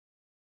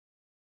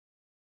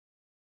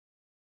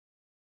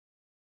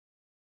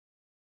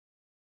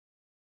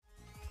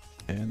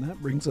And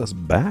that brings us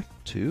back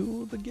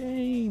to the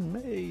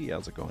game. Hey,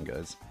 how's it going,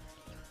 guys?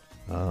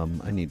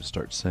 I need to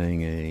start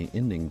saying a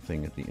ending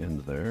thing at the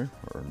end there,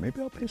 or maybe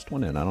I'll paste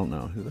one in. I don't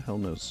know. Who the hell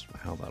knows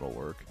how that'll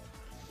work?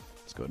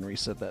 Let's go ahead and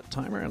reset that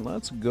timer and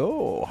let's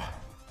go.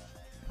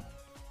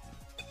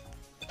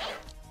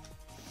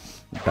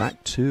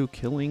 Back to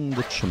killing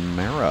the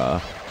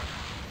Chimera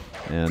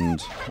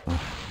and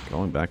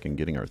going back and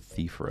getting our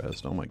thief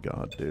rezzed. Oh my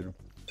god, dude.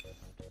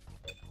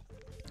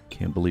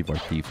 Can't believe our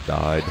thief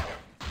died.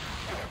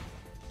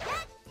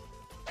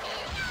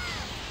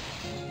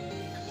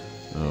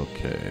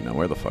 Okay, now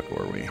where the fuck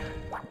were we?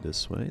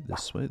 This way,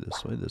 this way,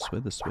 this way, this way,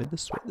 this way,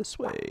 this way, this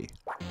way.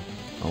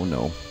 Oh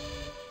no.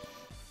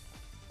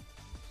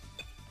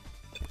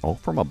 All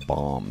from a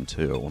bomb,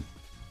 too.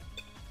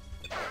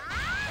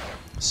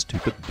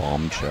 Stupid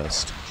bomb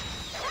chest.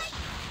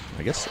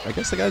 I guess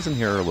the guys in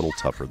here are a little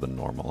tougher than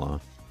normal, huh?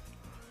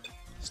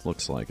 This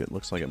looks like it.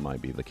 Looks like it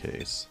might be the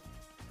case.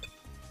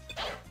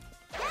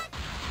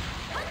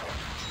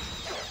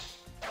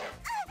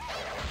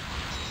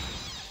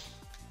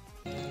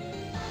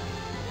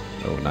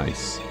 Oh,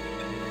 nice.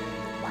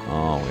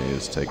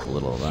 Always take a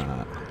little of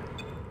that.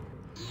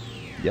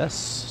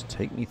 Yes,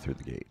 take me through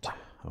the gate.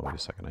 Oh, wait a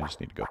second. I just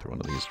need to go through one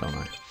of these, don't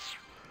I?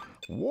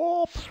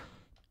 Whoop!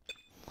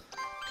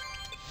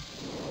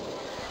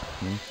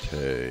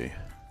 Okay.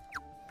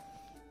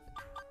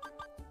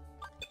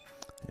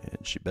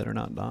 And she better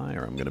not die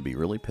or I'm going to be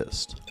really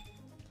pissed.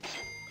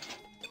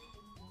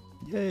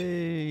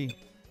 Yay!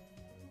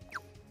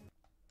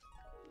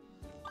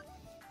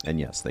 And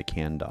yes, they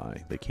can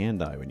die. They can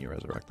die when you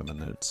resurrect them,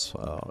 and it's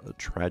a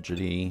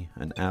tragedy,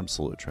 an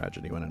absolute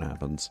tragedy when it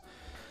happens.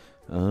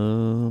 That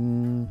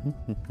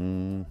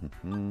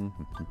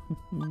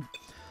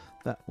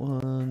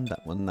one,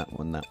 that one, that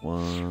one, that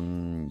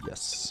one.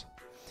 Yes.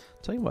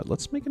 Tell you what,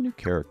 let's make a new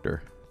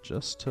character,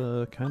 just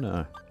to kind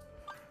of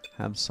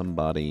have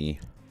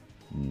somebody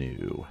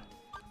new.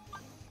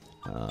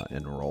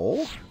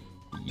 Enroll.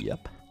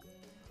 Yep.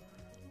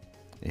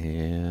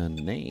 And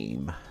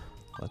name.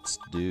 Let's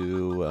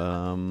do,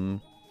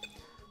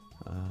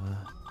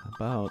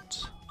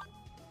 about,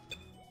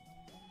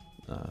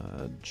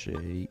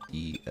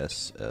 J-E-S-S-I-E,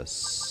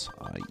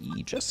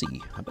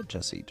 Jessie. How about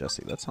Jessie?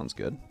 Jessie, that sounds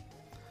good.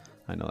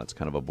 I know that's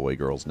kind of a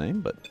boy-girl's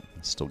name, but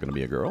it's still going to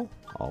be a girl,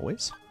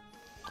 always.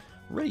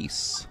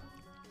 Race.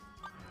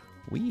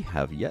 We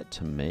have yet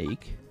to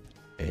make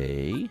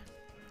a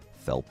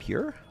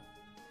Felpure,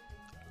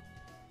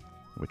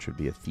 which would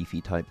be a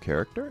thiefy type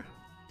character,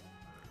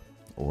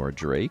 or a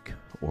Drake,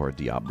 or a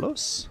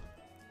Diablos,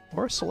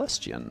 or a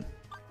Celestian.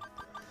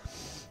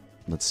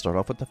 Let's start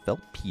off with the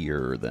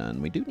Felpure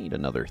then. We do need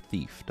another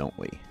thief, don't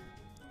we?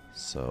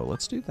 So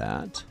let's do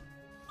that.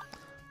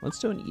 Let's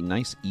do a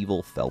nice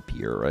evil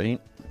Felpure, right?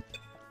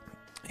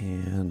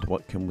 And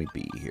what can we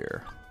be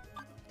here?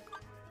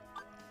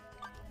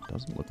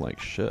 Doesn't look like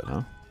shit,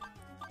 huh?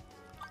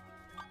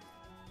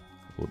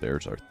 Oh,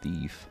 there's our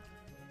thief.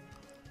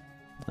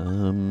 I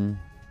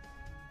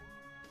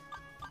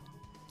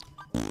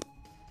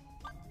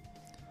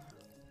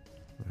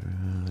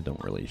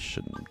don't really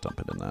shouldn't dump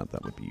it in that.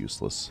 That would be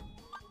useless.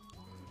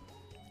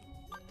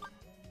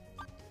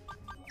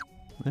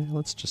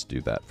 Let's just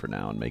do that for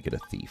now and make it a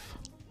thief.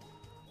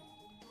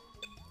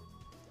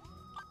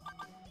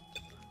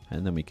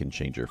 And then we can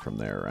change her from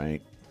there,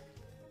 right?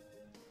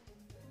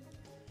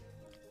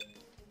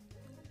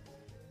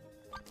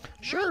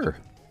 Sure.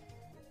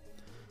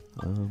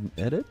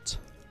 Edit.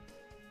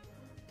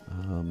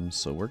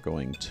 So we're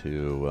going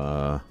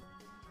to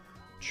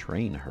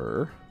train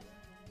her.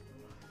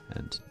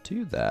 And to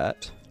do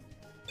that,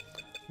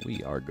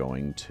 we are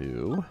going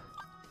to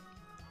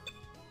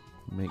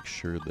make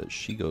sure that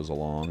she goes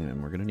along,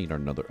 and we're going to need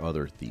another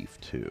other thief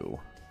too.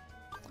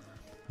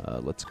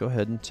 Let's go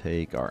ahead and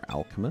take our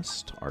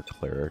alchemist, our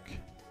cleric,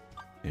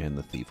 and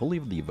the thief. We'll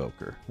leave the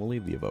evoker. We'll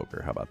leave the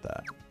evoker. How about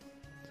that?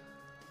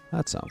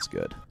 That sounds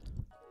good.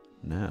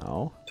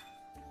 Now,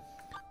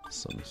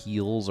 some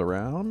heals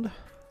around.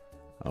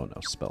 Oh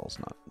no, spells,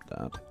 not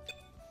that.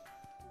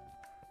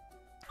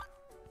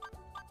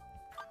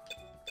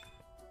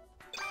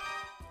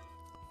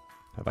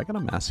 Have I got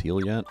a mass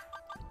heal yet?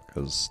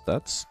 Because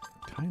that's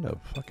kind of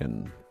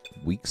fucking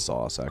weak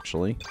sauce,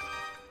 actually.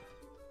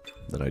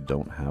 That I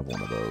don't have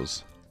one of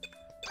those.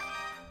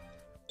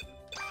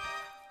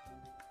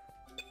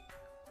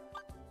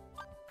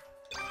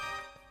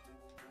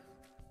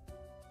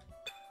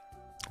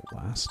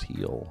 Last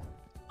heal.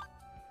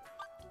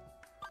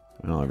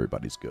 Well,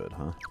 everybody's good,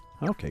 huh?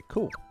 Okay,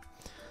 cool.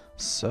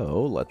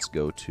 So, let's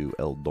go to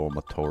El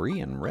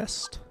Dormitory and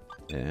rest.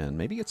 And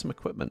maybe get some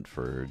equipment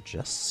for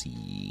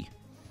Jessie.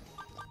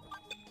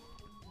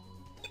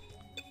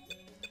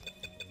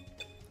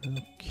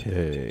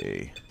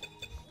 Okay.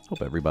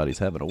 Hope everybody's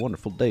having a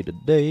wonderful day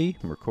today.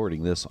 I'm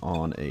recording this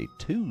on a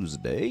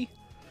Tuesday.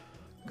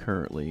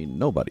 Currently,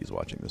 nobody's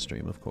watching the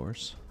stream, of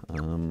course.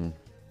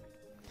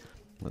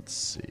 Let's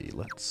see.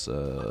 We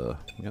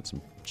got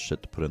some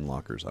shit to put in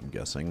lockers, I'm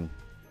guessing.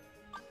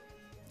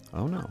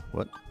 Oh no,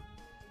 what?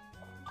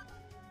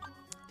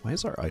 Why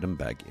is our item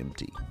bag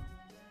empty?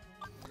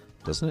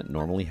 Doesn't it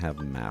normally have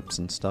maps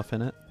and stuff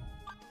in it?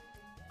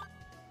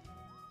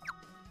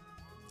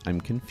 I'm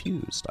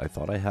confused. I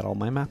thought I had all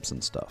my maps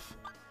and stuff.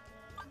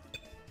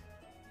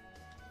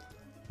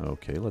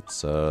 Okay,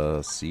 let's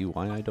see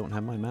why I don't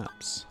have my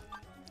maps.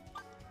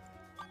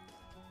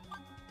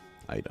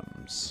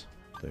 Items.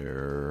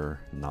 They're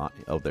not...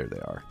 Oh, there they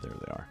are. There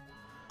they are.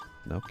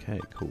 Okay,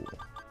 cool.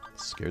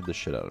 Scared the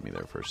shit out of me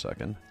there for a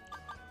second.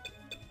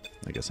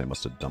 I guess I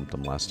must have dumped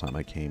them last time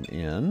I came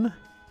in.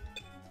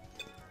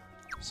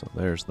 So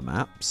there's the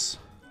maps.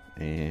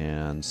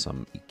 And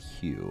some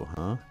EQ,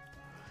 huh?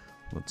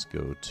 Let's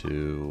go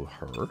to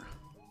her.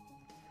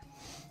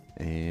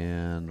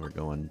 And we're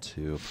going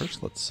to...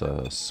 First, let's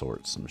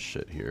sort some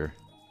shit here.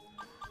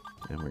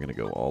 And we're going to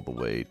go all the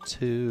way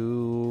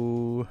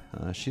to...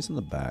 she's in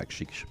the back.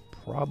 She should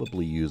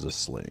probably use a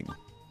sling.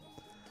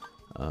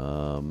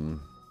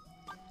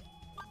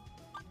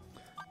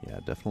 Yeah,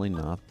 definitely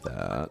not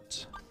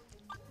that.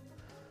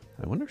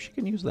 I wonder if she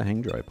can use the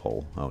hang dry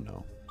pole. Oh,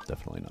 no.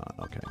 Definitely not.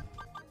 Okay.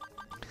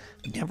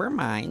 Never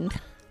mind.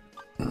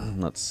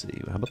 Let's see.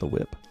 How about the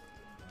whip?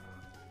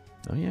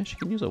 Oh, yeah, she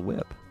can use a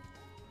whip.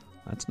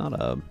 That's not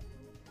a...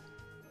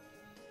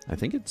 I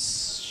think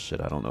it's...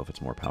 Shit, I don't know if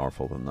it's more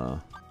powerful than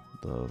the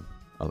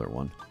other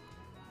one.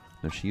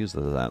 If she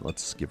uses that,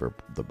 let's give her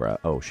the brass...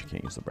 Oh, she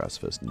can't use the brass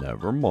fist.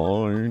 Never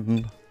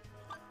mind.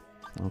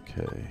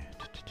 Okay.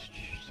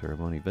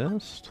 Ceremony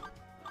vest.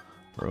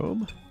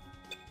 Robe.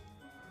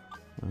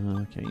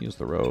 Can't use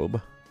the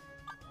robe.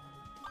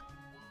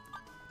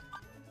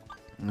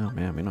 Oh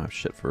man, we don't have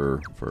shit for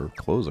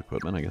clothes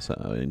equipment. I guess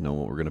I know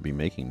what we're going to be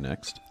making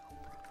next.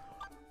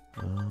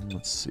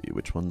 Let's see,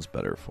 which one's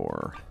better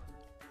for?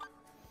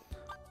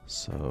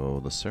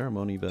 So, the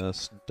ceremony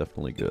vest,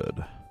 definitely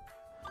good.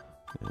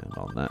 And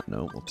on that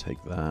note, we'll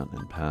take that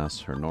and pass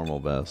her normal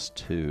vest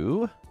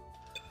to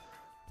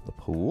the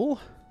pool.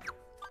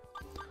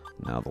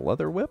 Now the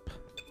leather whip.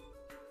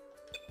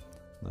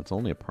 That's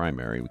only a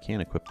primary. We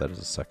can't equip that as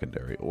a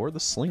secondary. Or the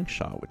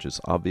slingshot, which is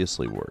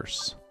obviously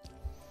worse.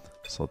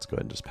 So let's go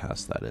ahead and just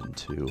pass that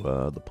into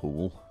the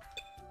pool.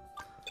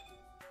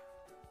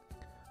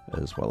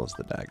 As well as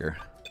the dagger.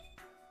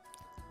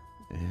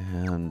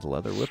 And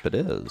leather whip it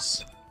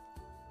is.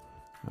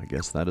 I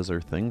guess that is her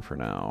thing for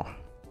now.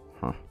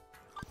 Huh.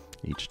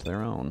 Each to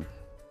their own.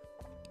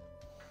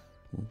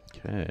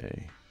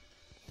 Okay.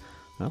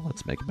 Well,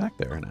 let's make it back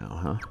there now,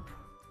 huh?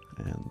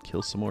 And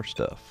kill some more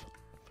stuff.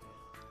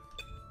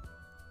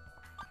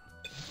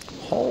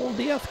 Hold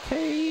the Earth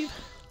Cave!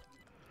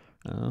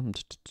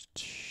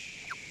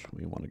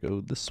 We want to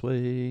go this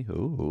way.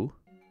 Oh,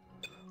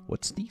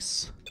 what's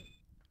this?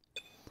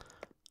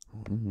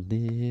 I'm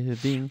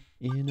living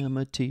in a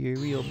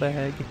material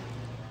bag.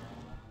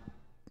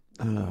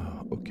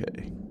 Oh,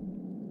 okay.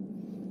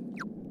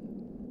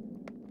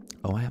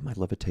 Oh, I have my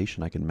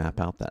levitation. I can map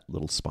out that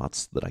little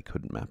spots that I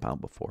couldn't map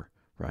out before,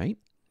 right?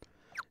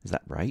 Is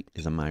that right?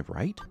 Am I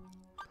right?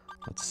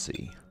 Let's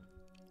see.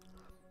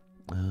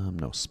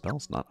 No,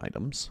 spells, not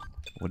items.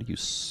 What are you,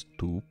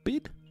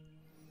 stupid?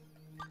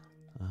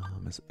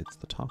 It's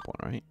the top one,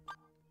 right?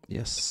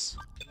 Yes.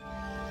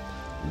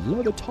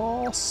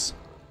 Levitas!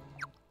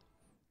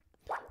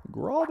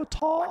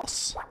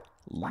 Gravitas!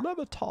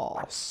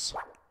 Levitas!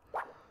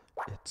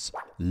 It's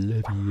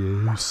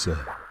Leviosa.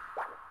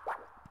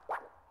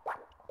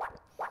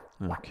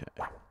 Okay.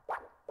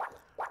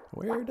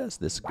 Where does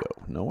this go?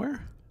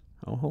 Nowhere?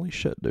 Oh, holy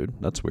shit, dude.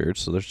 That's weird.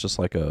 So there's just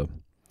like a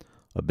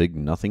big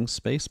nothing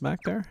space back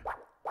there?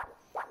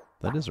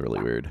 That is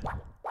really weird.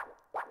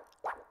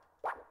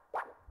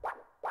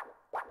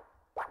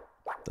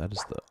 That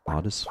is the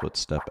oddest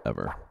footstep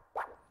ever.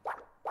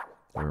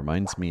 It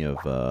reminds me of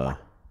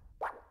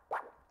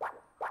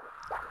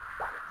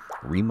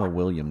Rima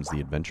Williams, The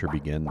Adventure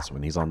Begins,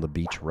 when he's on the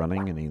beach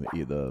running and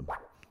the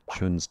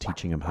Chun's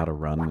teaching him how to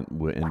run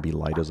and be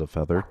light as a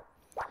feather.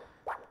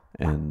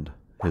 And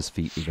his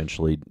feet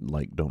eventually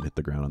like don't hit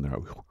the ground and they're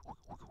like,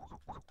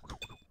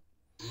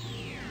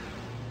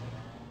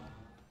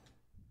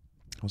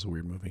 that was a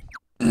weird movie.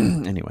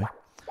 Anyway.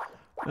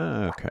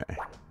 Okay.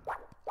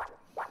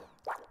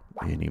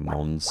 Any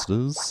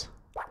monsters?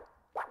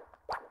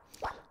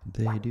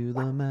 They do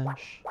the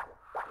mash.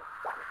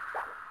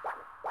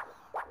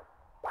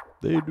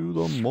 They do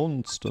the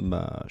monster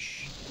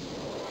mash.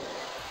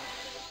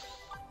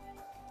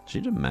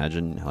 Should you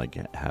imagine like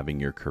having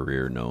your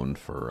career known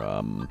for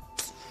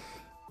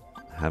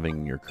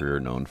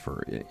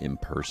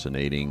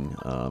impersonating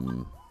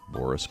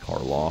Boris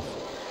Karloff?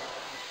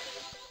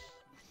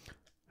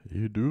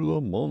 You do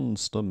the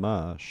monster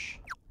mash.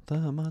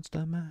 The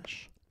monster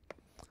mash.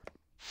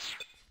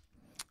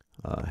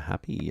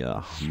 Happy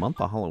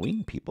month of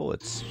Halloween, people.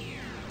 It's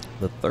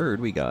the 3rd.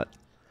 We got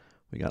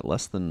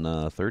less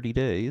than 30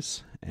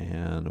 days,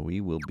 and we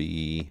will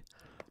be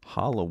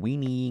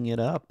Halloweening it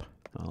up.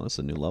 Oh, that's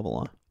a new level,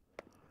 huh?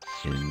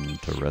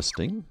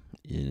 Interesting.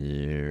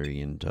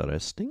 Very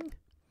interesting.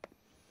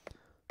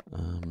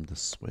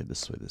 This way,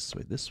 this way, this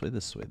way, this way,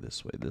 this way,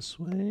 this way, this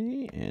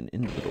way, and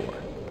into the door.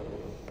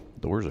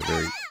 Doors are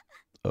very...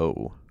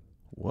 Oh,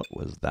 what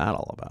was that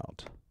all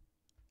about?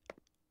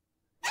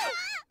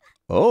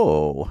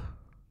 Oh,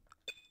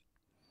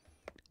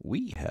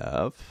 we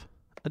have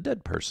a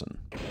dead person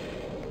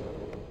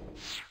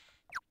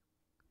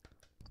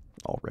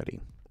already.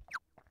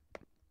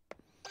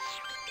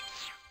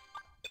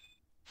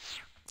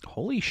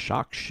 Holy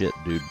shock shit,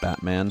 dude,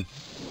 Batman.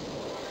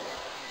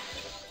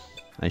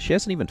 And she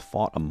hasn't even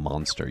fought a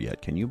monster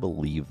yet. Can you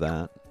believe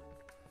that?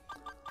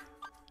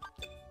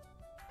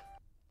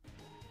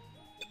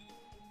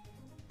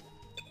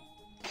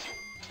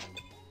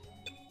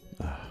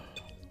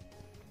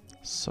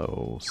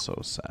 So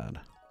sad.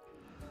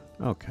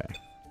 Okay.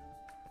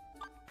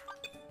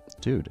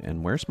 Dude,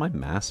 and where's my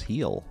mass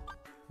heal?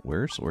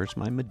 Where's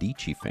my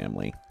Medici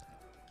family?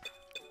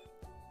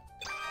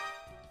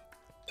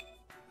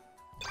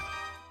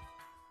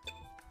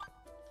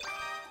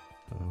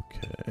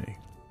 Okay.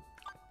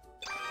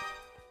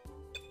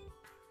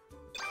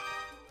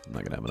 I'm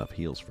not gonna have enough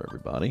heals for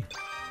everybody.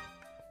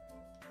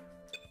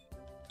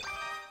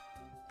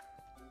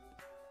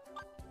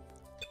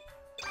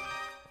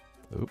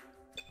 Oop.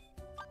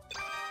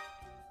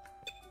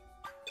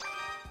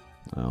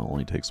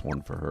 Only takes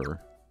one for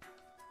her.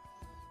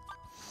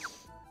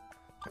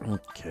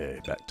 Okay,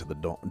 back to the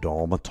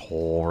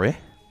dormitory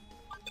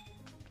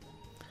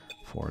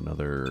for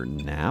another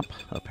nap,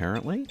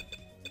 apparently.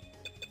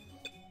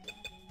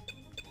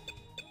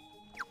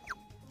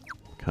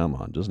 Come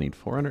on, just need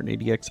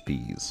 480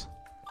 XPs.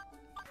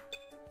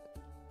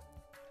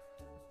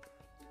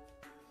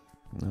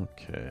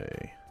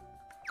 Okay.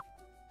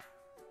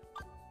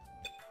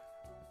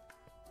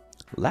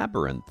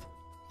 Labyrinth.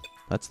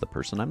 That's the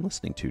person I'm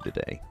listening to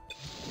today.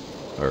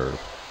 Or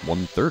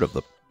 1/3 of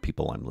the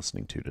people I'm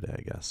listening to today,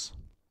 I guess.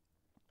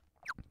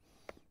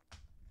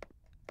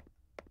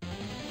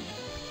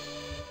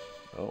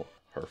 Oh,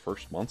 her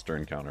first monster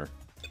encounter.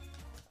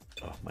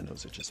 Oh, my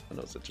nose itches. My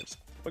nose itches.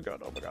 Oh my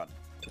god, oh my god.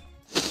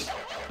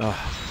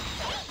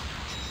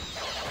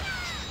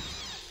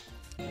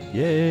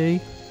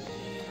 Yay!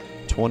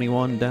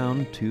 21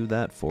 down to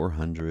that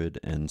 400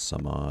 and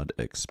some odd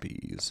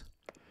XPs.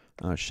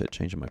 Oh shit,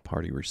 changing my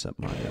party, reset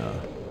my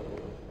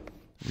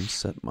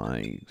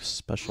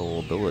special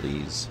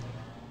abilities.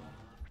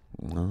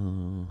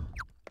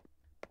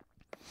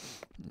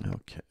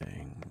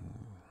 Okay.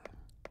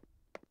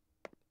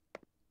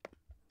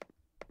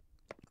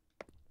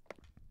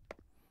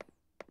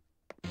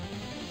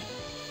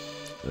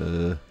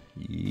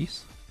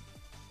 Yes.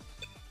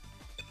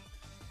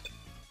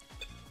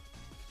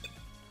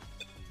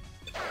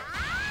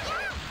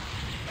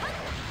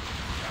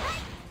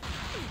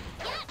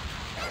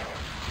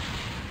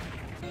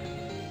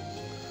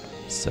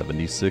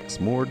 $76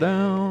 more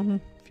down.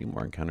 A few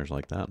more encounters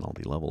like that and I'll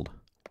be leveled.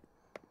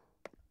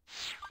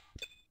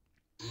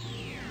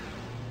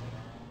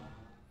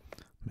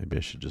 Maybe I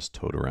should just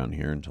toad around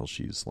here until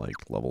she's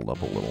like leveled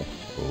up a little.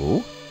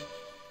 Oh.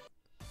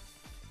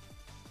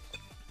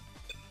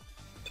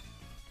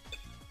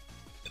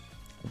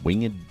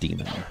 Winged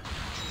Demon.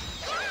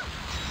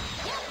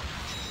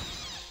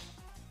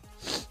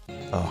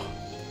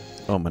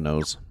 Oh, my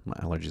nose. My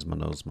allergies, my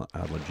nose, my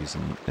allergies,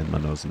 and my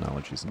nose, and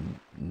allergies, and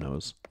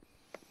nose.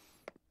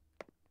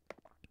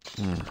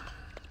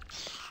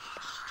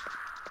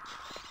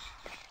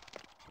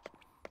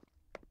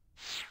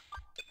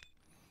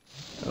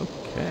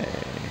 Okay.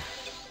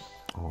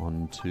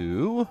 On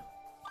to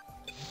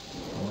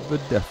the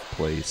death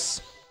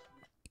place.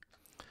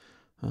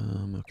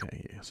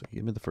 Okay, so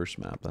give me the first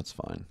map, that's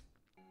fine.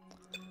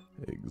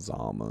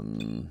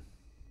 Examine.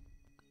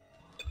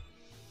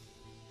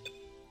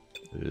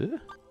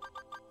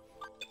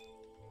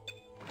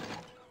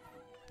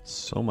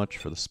 So much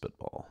for the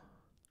spitball.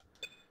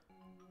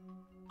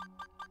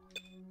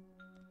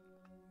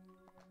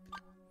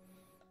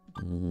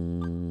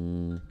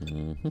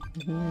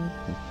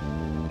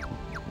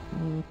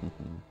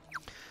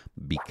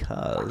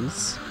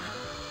 Because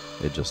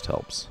it just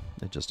helps.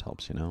 It just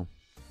helps, you know.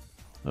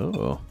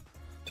 Oh,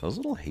 those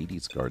little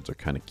Hades guards are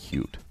kind of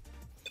cute.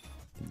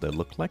 They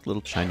look like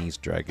little Chinese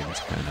dragons,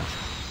 kind of.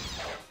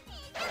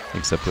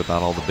 Except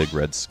without all the big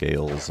red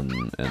scales and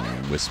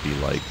wispy,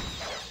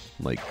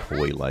 like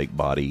koi-like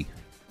body.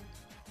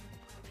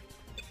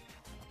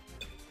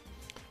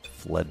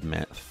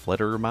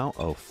 Fledermouse?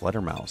 Oh,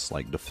 Fledermouse,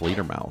 like the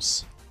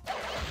Fledermouse.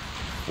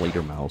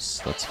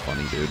 Fledermouse, that's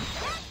funny, dude.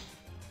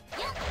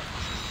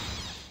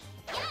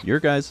 Your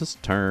guys'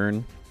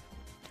 turn.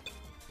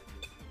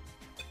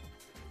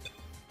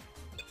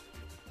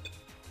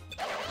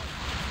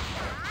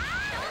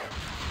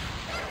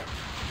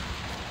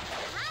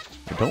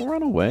 Don't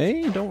run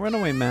away. Don't run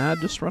away, Mad.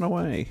 Just run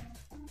away.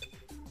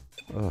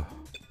 Ugh.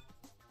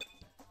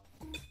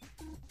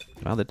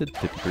 Wow, that did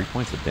 53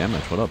 points of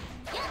damage. What up,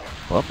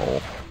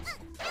 Bubble?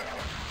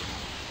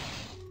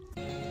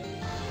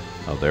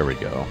 Oh, there we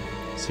go.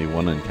 See,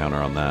 one encounter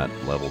on that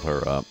leveled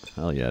her up.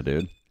 Hell yeah,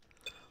 dude.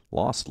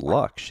 Lost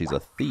luck. She's a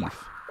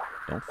thief.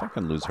 Don't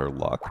fucking lose her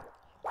luck.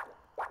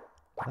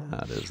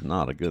 That is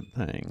not a good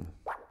thing.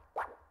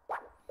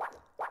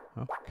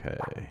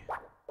 Okay.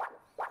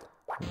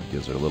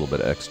 Gives her a little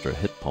bit of extra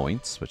hit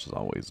points, which is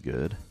always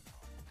good.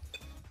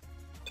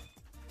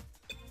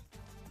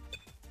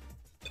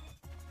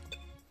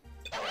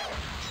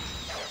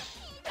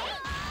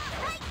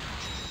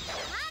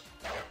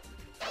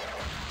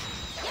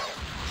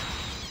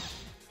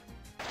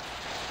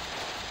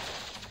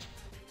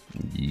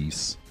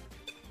 Yes.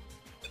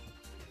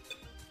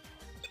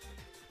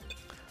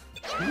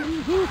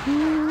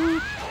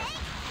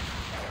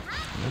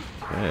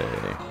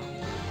 Okay.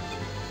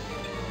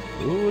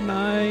 Ooh,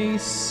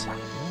 nice.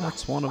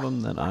 That's one of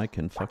them that I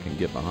can fucking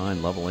get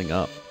behind leveling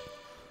up.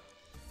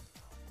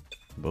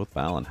 Both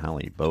Val and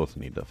Hallie both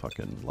need to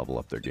fucking level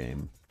up their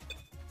game.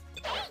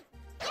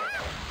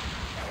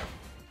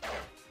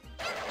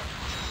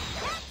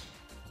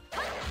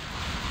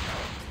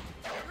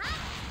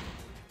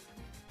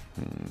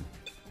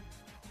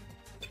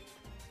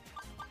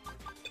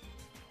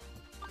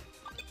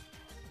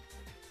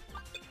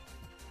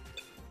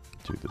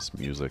 Dude, this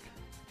music.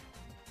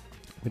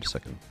 Wait a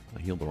second.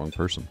 I healed the wrong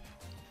person.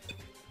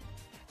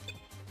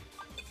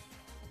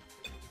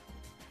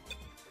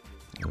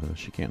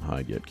 She can't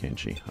hide yet, can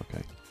she?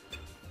 Okay.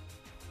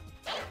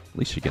 At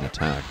least she can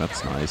attack.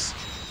 That's nice.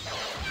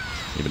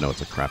 Even though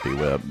it's a crappy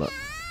web, but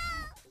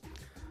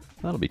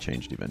that'll be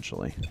changed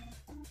eventually.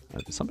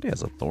 Somebody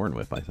has a thorn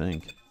whip, I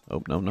think.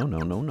 Oh, no, no, no,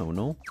 no, no,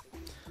 no.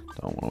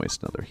 Don't want to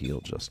waste another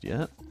heal just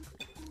yet.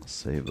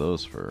 Save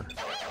those for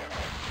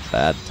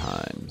bad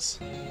times.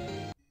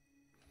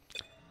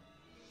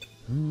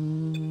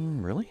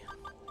 Really?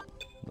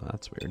 Well,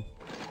 that's weird.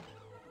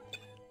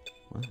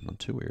 Well, not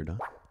too weird, huh?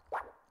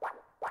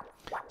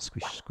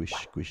 Squish, squish,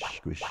 squish,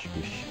 squish,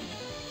 squish.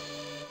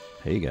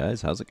 Hey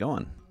guys, how's it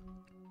going?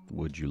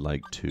 Would you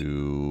like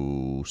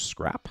to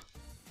scrap?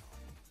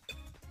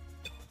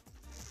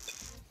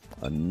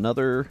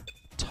 Another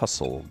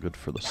tussle, good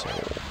for the soul.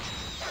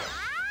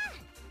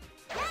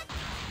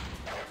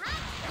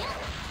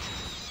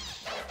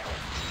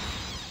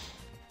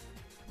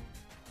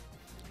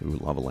 Ooh,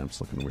 lava lamp's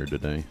looking weird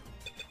today.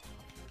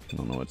 I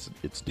don't know what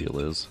its deal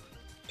is.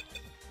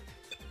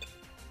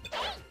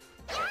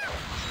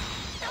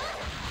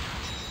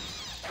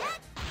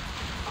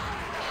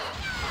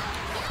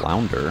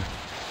 Flounder?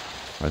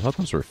 I thought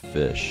those were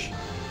fish.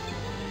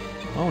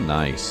 Oh,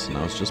 nice. And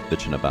I was just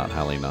bitching about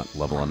Hallie not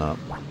leveling up.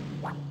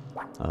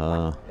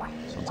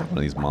 Sounds like one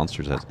of these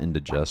monsters has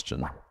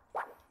indigestion.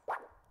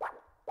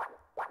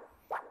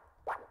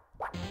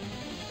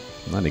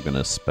 I'm not even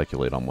going to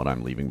speculate on what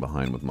I'm leaving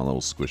behind with my little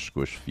squish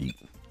squish feet.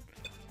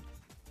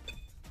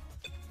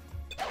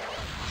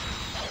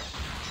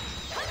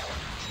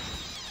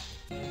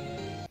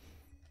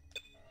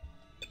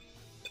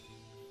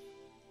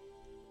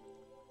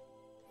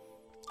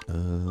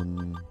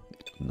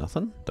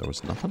 Nothing? There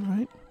was nothing,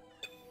 right?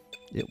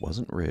 It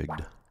wasn't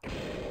rigged.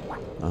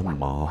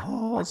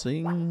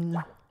 Amazing.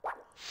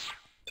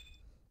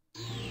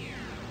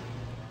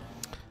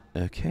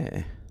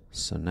 Okay,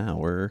 so now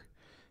we're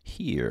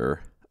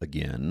here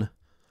again.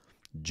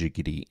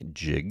 Jiggity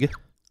jig.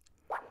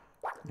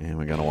 And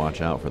we gotta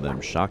watch out for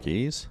them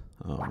shockies.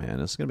 Oh man,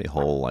 this is gonna be a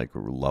whole like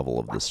level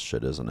of this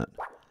shit, isn't it?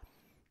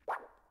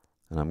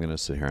 And I'm gonna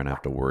sit here and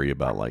have to worry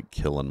about like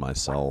killing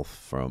myself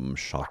from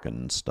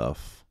shocking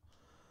stuff.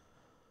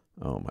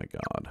 Oh my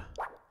god.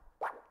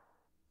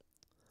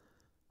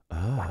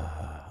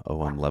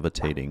 Oh, I'm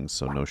levitating,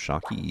 so no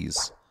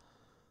shockies.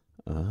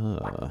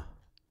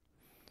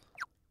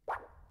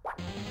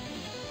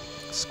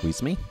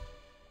 Squeeze me?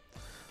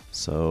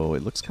 So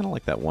it looks kind of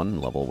like that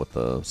one level with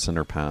the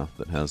center path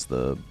that has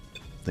the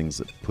things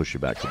that push you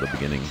back to the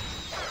beginning.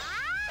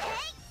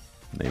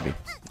 Maybe.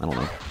 I don't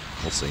know.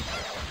 We'll see.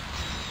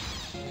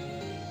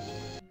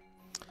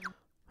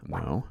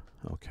 No?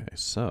 Okay,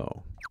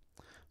 so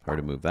if I were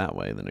to move that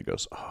way, then it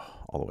goes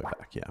all the way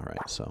back. Yeah,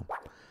 right. So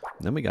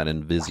then we got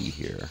Invisi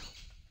here.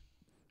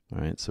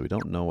 All right, so we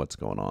don't know what's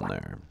going on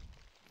there.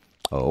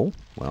 Oh,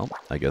 well,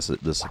 I guess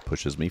this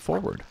pushes me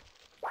forward.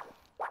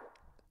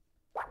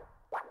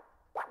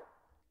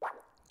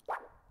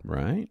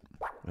 Right?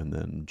 And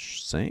then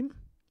same?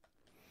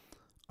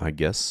 I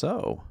guess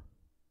so.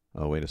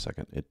 Oh, wait a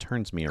second. It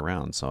turns me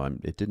around, so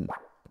it didn't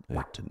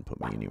put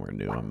me anywhere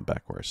new. I'm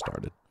back where I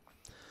started.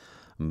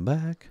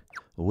 Back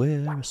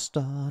where I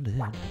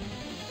started.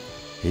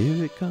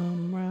 Here it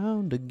come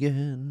round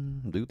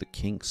again. Do the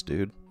kinks,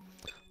 dude.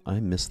 I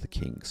miss the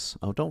kinks.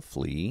 Oh, don't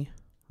flee.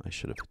 I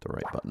should have hit the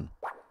right button.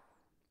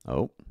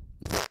 Oh.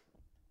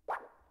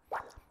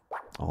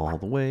 All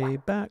the way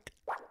back.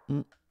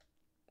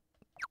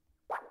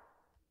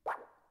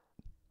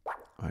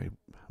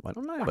 Why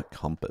don't I have a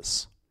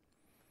compass?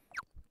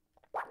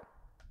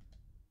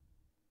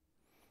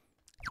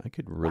 I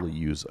could really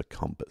use a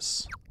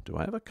compass. Do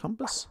I have a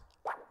compass?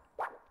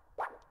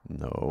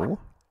 No.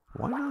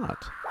 Why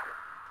not?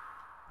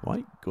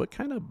 Why? What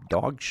kind of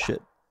dog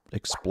shit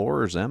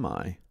explorers am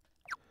I?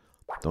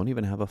 Don't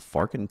even have a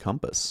farkin'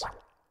 compass.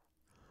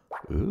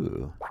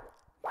 Ooh.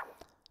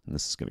 And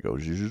this is gonna go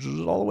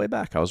all the way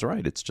back. I was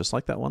right. It's just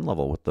like that one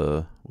level with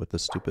the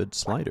stupid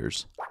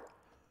sliders.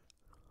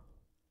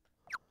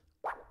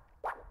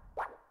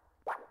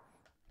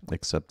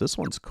 Except this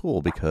one's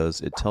cool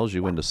because it tells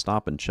you when to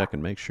stop and check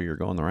and make sure you're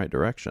going the right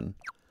direction.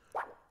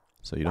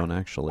 So you don't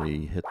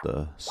actually hit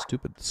the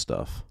stupid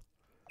stuff.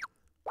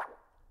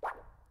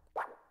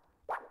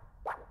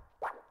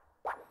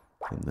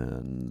 And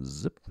then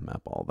zip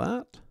map all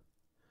that.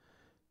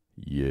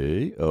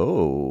 Yay.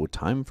 Oh,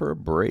 time for a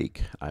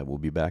break. I will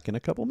be back in a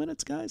couple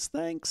minutes, guys.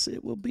 Thanks.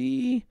 It will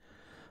be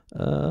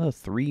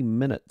 3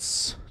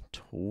 minutes,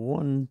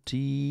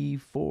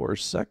 24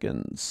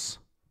 seconds.